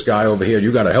chasing this guy over here,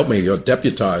 you got to help me, you're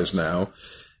deputized now,"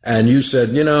 and you said,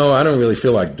 I don't really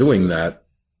feel like doing that,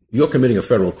 you're committing a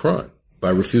federal crime by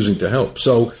refusing to help.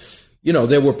 So,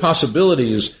 there were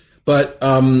possibilities, but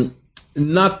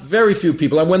not very few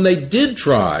people. And when they did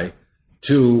try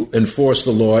to enforce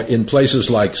the law in places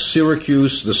like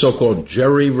Syracuse, the so-called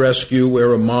Jerry Rescue,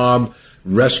 where a mob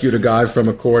rescued a guy from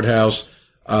a courthouse,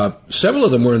 several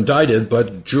of them were indicted,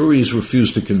 but juries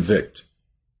refused to convict.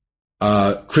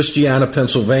 Christiana,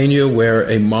 Pennsylvania, where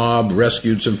a mob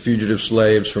rescued some fugitive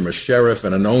slaves from a sheriff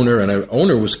and an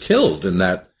owner was killed in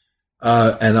that,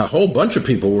 and a whole bunch of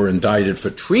people were indicted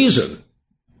for treason,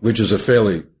 which is a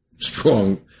fairly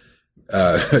strong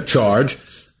charge.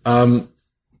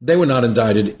 They were not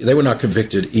indicted. They were not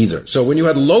convicted either. So when you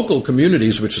had local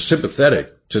communities which are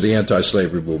sympathetic to the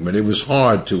anti-slavery movement, it was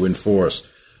hard to enforce.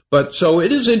 But so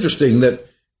it is interesting that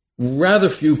rather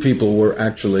few people were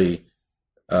actually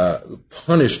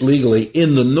punished legally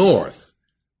in the North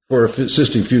for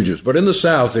assisting fugitives. But in the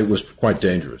South, it was quite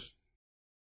dangerous.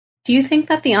 Do you think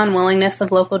that the unwillingness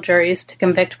of local juries to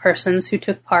convict persons who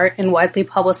took part in widely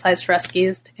publicized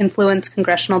rescues influenced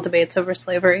congressional debates over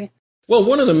slavery? Well,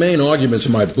 one of the main arguments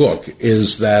in my book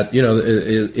is that,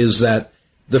 is that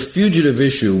the fugitive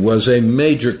issue was a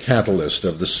major catalyst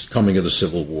of the coming of the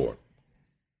Civil War.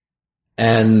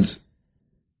 And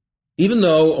even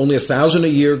though only 1,000 a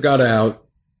year got out,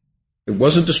 it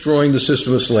wasn't destroying the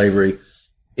system of slavery.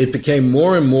 It became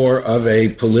more and more of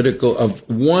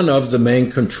one of the main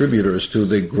contributors to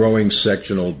the growing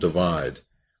sectional divide.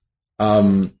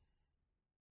 And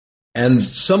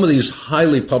some of these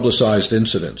highly publicized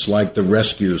incidents, like the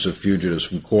rescues of fugitives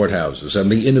from courthouses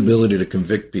and the inability to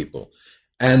convict people,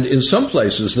 and in some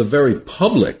places, the very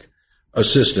public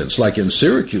assistance, like in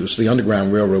Syracuse, the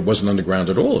Underground Railroad wasn't underground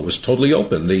at all. It was totally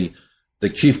open. The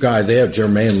chief guy there,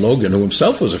 Jermaine Logan, who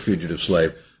himself was a fugitive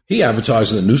slave, he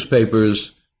advertised in the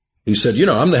newspapers. He said,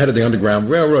 I'm the head of the Underground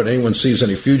Railroad. Anyone sees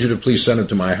any fugitive, please send them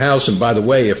to my house. And by the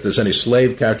way, if there's any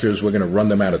slave catchers, we're going to run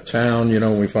them out of town,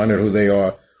 when we find out who they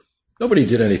are. Nobody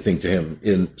did anything to him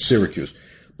in Syracuse.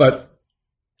 But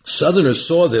Southerners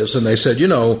saw this and they said,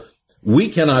 we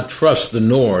cannot trust the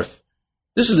North.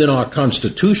 This is in our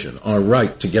Constitution, our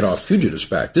right to get our fugitives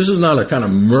back. This is not a kind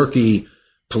of murky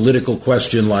political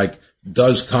question like,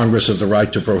 does Congress have the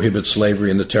right to prohibit slavery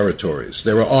in the territories?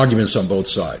 There are arguments on both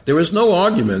sides. There is no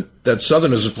argument that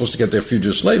Southerners are supposed to get their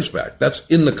fugitive slaves back. That's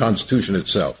in the Constitution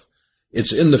itself.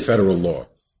 It's in the federal law.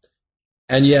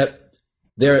 And yet,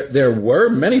 there were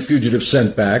many fugitives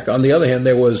sent back. On the other hand,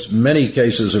 there was many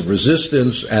cases of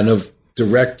resistance and of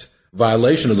direct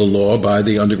violation of the law by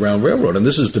the Underground Railroad. And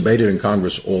this is debated in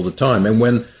Congress all the time. And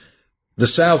when the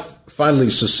South finally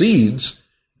secedes,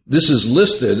 this is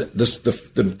listed,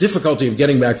 the difficulty of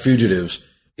getting back fugitives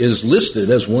is listed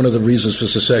as one of the reasons for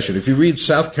secession. If you read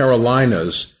South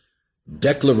Carolina's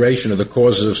Declaration of the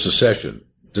Causes of Secession,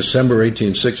 December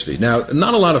 1860. Now,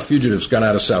 not a lot of fugitives got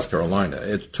out of South Carolina.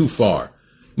 It's too far.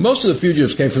 Most of the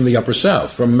fugitives came from the Upper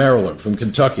South, from Maryland, from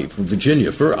Kentucky, from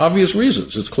Virginia, for obvious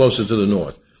reasons. It's closer to the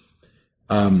North.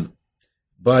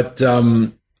 But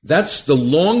that's the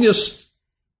longest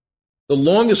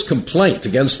complaint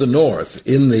against the North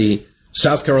in the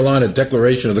South Carolina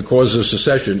Declaration of the Causes of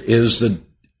Secession is the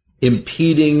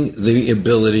impeding the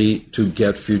ability to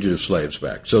get fugitive slaves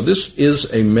back. So this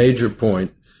is a major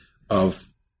point of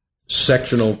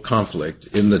sectional conflict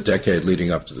in the decade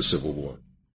leading up to the Civil War.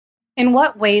 In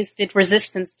what ways did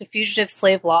resistance to fugitive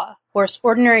slave law force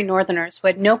ordinary Northerners who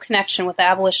had no connection with the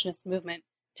abolitionist movement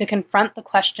to confront the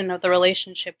question of the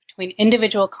relationship between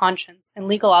individual conscience and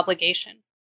legal obligation?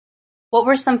 What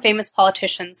were some famous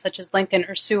politicians, such as Lincoln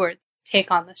or Seward's, take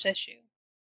on this issue?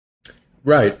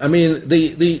 Right. I mean,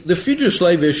 the fugitive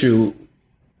slave issue,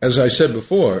 as I said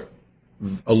before,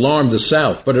 alarmed the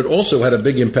South, but it also had a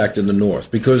big impact in the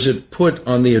North because it put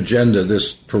on the agenda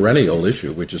this perennial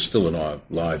issue, which is still in our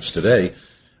lives today,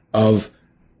 of,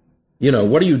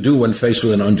 what do you do when faced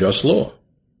with an unjust law?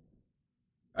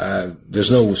 There's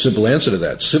no simple answer to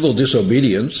that. Civil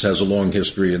disobedience has a long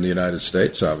history in the United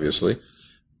States, obviously.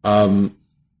 I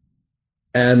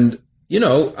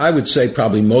would say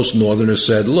probably most Northerners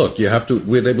said, look, they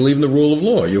believe in the rule of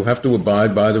law. You have to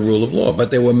abide by the rule of law.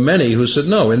 But there were many who said,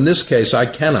 no, in this case, I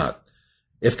cannot.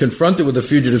 If confronted with a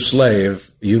fugitive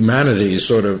slave, humanity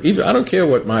I don't care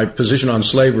what my position on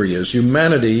slavery is,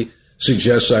 humanity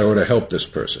suggests I ought to help this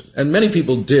person. And many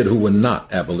people did who were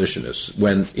not abolitionists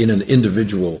when in an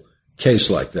individual case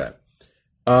like that.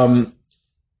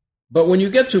 But when you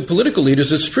get to political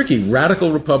leaders, it's tricky.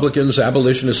 Radical Republicans,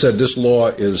 abolitionists said this law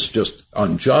is just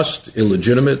unjust,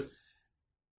 illegitimate.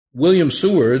 William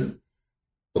Seward,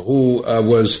 who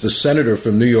was the senator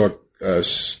from New York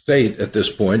State at this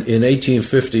point, in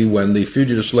 1850, when the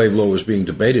fugitive slave law was being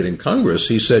debated in Congress,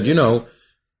 he said,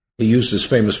 he used this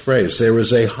famous phrase, there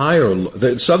is a higher law.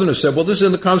 The Southerners said, well, this is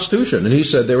in the Constitution. And he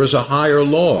said, there is a higher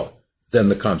law than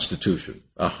the Constitution,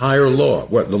 a higher law.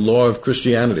 What? The law of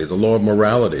Christianity, the law of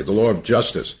morality, the law of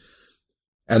justice.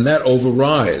 And that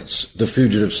overrides the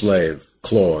fugitive slave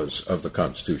clause of the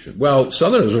Constitution. Well,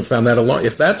 Southerners have found that alarming.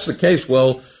 If that's the case,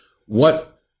 well,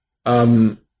 what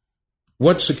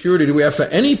security do we have for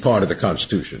any part of the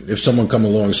Constitution if someone come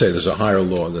along and say there's a higher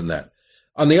law than that?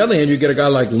 On the other hand, you get a guy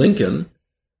like Lincoln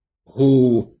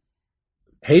who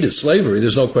hated slavery,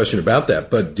 there's no question about that,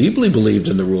 but deeply believed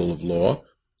in the rule of law.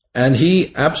 And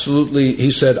he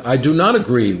said, I do not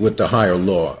agree with the higher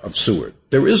law of Seward.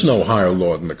 There is no higher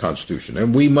law than the Constitution.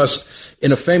 And we must,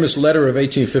 in a famous letter of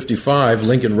 1855,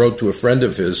 Lincoln wrote to a friend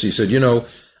of his, he said,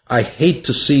 I hate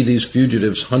to see these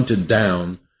fugitives hunted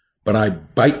down, but I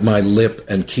bite my lip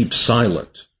and keep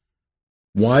silent.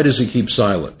 Why does he keep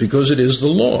silent? Because it is the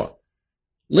law.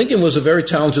 Lincoln was a very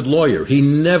talented lawyer. He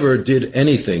never did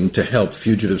anything to help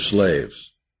fugitive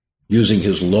slaves using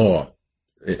his law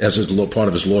as part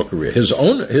of his law career.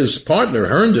 His partner,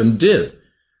 Herndon,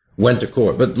 went to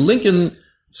court. But Lincoln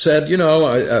said,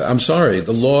 I'm sorry,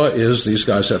 the law is these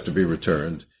guys have to be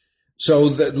returned. So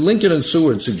Lincoln and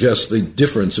Seward suggest the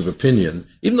difference of opinion,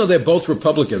 even though they're both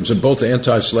Republicans and both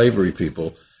anti-slavery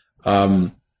people,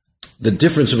 the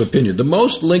difference of opinion. The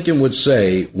most Lincoln would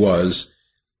say was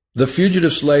the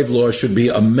fugitive slave law should be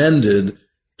amended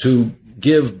to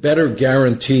give better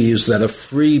guarantees that a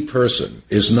free person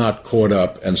is not caught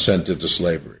up and sent into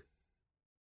slavery.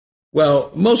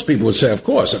 Well, most people would say, of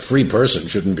course, a free person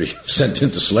shouldn't be sent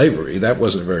into slavery. That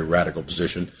wasn't a very radical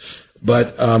position.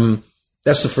 But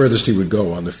that's the furthest he would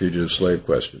go on the fugitive slave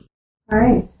question. All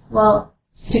right. Well,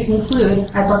 to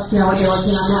conclude, I'd love to know what you're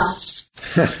working on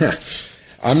now.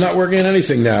 I'm not working on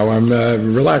anything now. I'm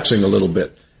relaxing a little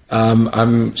bit.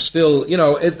 I'm still,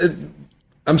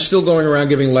 I'm still going around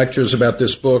giving lectures about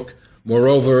this book.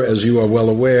 Moreover, as you are well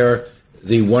aware,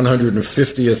 the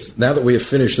 150th, now that we have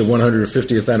finished the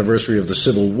 150th anniversary of the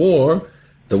Civil War,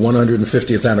 the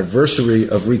 150th anniversary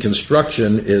of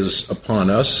Reconstruction is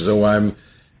upon us. So I'm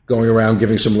going around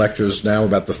giving some lectures now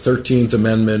about the 13th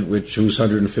Amendment, whose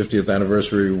 150th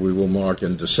anniversary we will mark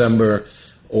in December,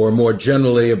 or more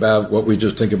generally about what we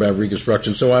just think about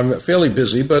Reconstruction. So I'm fairly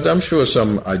busy, but I'm sure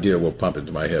some idea will pop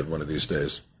into my head one of these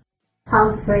days.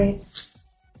 Sounds great.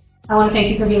 I want to thank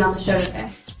you for being on the show today.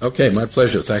 Okay, my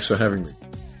pleasure. Thanks for having me.